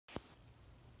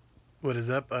What is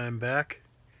up? I am back.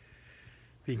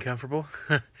 Being comfortable.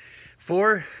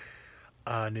 For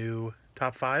a new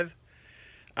top 5.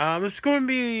 This is going to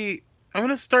be... I'm going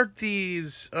to start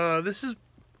these...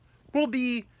 will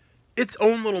be its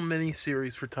own little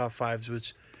mini-series for top 5s,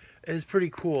 which is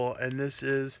pretty cool. And this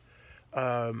is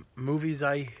movies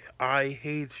I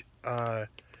hate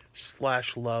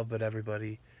slash love, but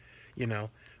everybody,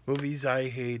 movies I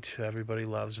hate, everybody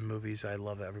loves, and movies I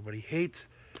love, everybody hates.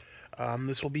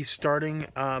 This will be starting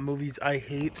movies I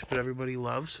hate, but everybody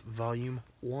loves, Volume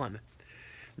 1.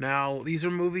 Now, these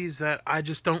are movies that I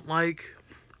just don't like.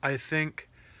 I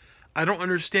don't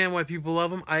understand why people love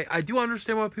them. I do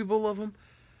understand why people love them.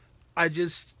 I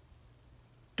just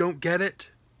don't get it.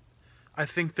 I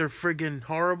think they're friggin'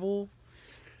 horrible.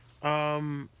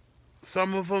 Some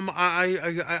of them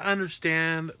I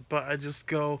understand, but I just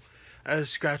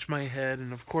scratch my head,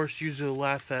 and of course usually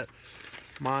laugh at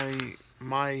my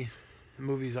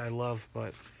movies I love,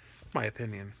 but my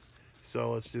opinion.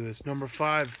 So let's do this. Number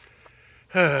 5.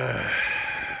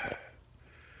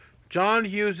 John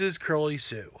Hughes' Curly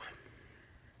Sue.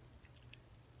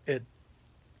 It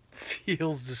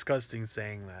feels disgusting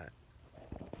saying that.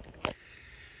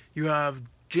 You have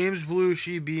James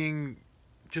Belushi being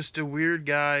just a weird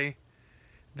guy,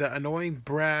 the annoying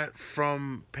brat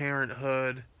from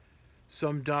Parenthood,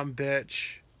 some dumb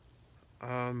bitch.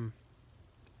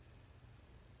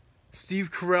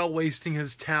 Steve Carell wasting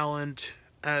his talent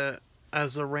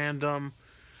as a random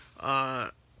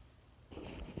what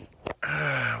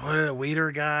a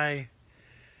waiter guy.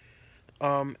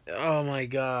 Oh my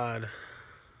god.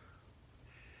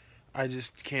 I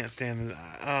just can't stand it.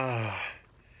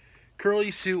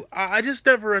 Curly Sue, I just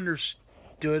never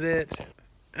understood it.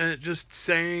 And just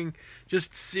seeing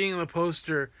the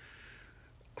poster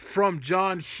from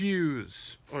John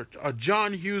Hughes, or a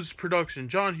John Hughes production,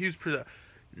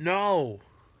 No.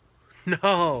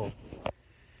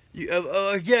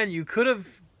 You could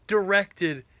have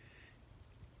directed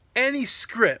any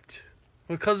script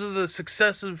because of the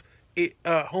success of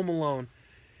Home Alone,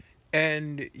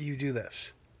 and you do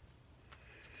this.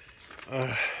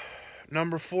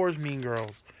 Number 4 is Mean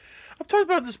Girls. I've talked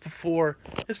about this before.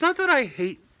 It's not that I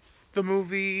hate the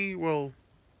movie. Well,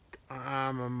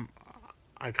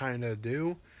 I kind of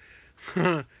do.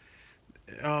 The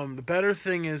better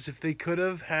thing is if they could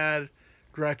have had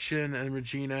Gretchen and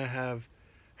Regina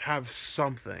have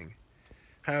something.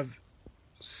 Because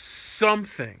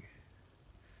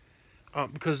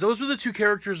those were the two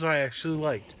characters I actually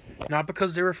liked. Not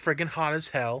because they were friggin' hot as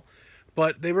hell,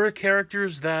 but they were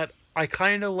characters that I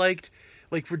kind of liked.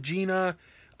 Like Regina,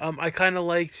 I kind of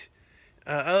liked...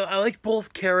 I liked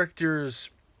both characters.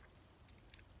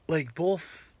 Like,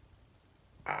 both...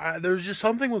 there's just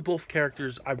something with both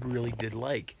characters I really did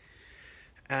like.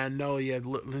 And no, you had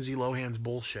Lindsay Lohan's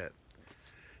bullshit.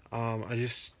 I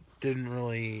just didn't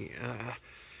really...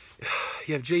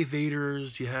 you have Jay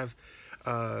Vaders, you have...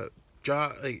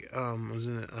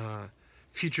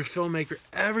 future filmmaker.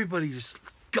 Everybody just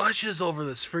gushes over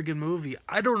this friggin' movie.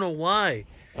 I don't know why.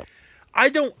 I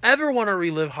don't ever want to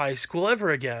relive high school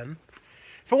ever again.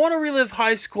 If I want to relive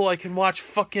high school, I can watch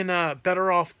fucking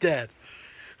Better Off Dead.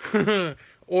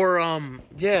 Or,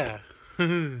 yeah.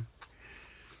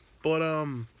 But,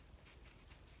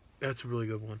 that's a really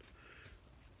good one.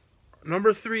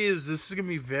 Number 3 is, this is going to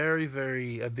be very,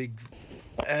 very,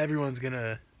 everyone's going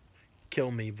to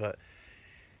kill me, but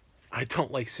I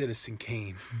don't like Citizen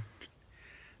Kane.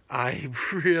 I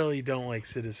really don't like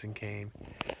Citizen Kane.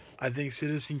 I think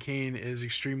Citizen Kane is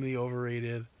extremely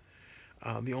overrated.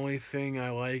 The only thing I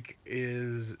like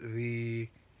is the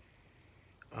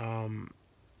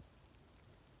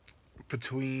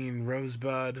between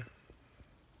Rosebud,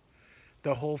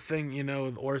 the whole thing,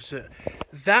 with Orson.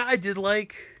 That I did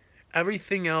like.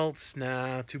 Everything else,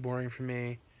 nah, too boring for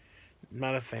me.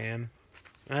 Not a fan.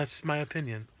 That's my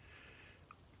opinion.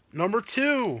 Number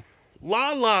 2,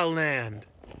 La La Land.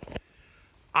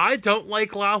 I don't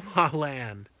like La La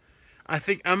Land. I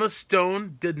think Emma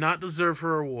Stone did not deserve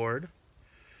her award.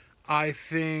 I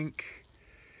think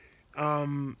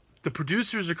the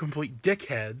producers are complete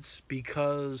dickheads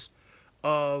because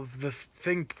of the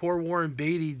thing poor Warren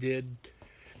Beatty did.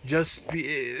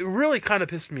 It really kind of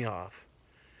pissed me off.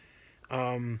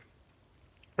 And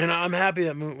I'm happy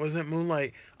that wasn't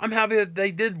Moonlight. I'm happy that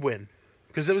they did win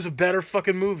because it was a better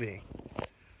fucking movie.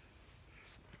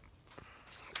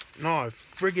 No, I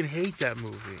friggin' hate that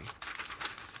movie.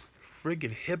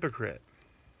 Friggin' hypocrite.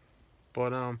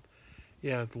 But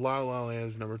yeah, La La Land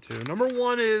is number 2. Number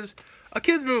 1 is a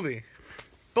kids movie,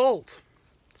 Bolt.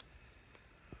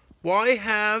 Why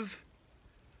have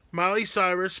Miley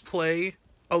Cyrus play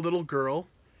a little girl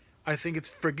I think it's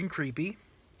friggin' creepy.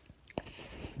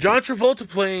 John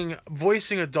Travolta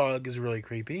voicing a dog is really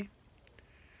creepy.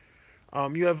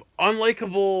 You have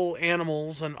unlikable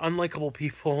animals and unlikable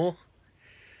people,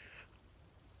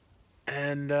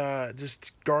 and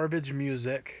just garbage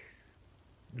music.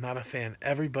 Not a fan.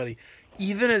 Everybody,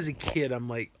 even as a kid, I'm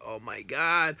like, oh my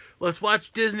god, let's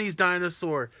watch Disney's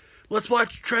Dinosaur. Let's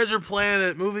watch Treasure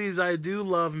Planet, movies I do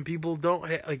love and people don't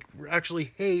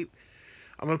actually hate.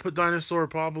 I'm gonna put Dinosaur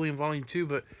probably in Volume 2,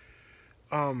 but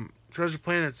Treasure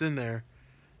Planet's in there.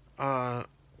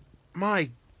 My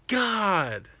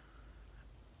god,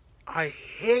 I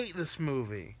hate this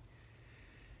movie.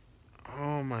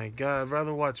 Oh my god, I'd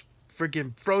rather watch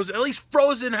freaking Frozen. At least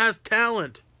Frozen has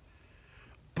talent.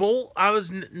 Bolt, I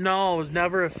was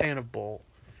never a fan of Bolt.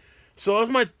 So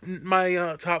that was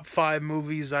my top 5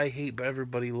 movies I hate but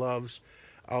everybody loves.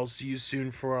 I'll see you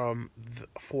soon for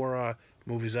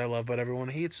movies I love but everyone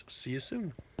hates. See you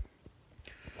soon.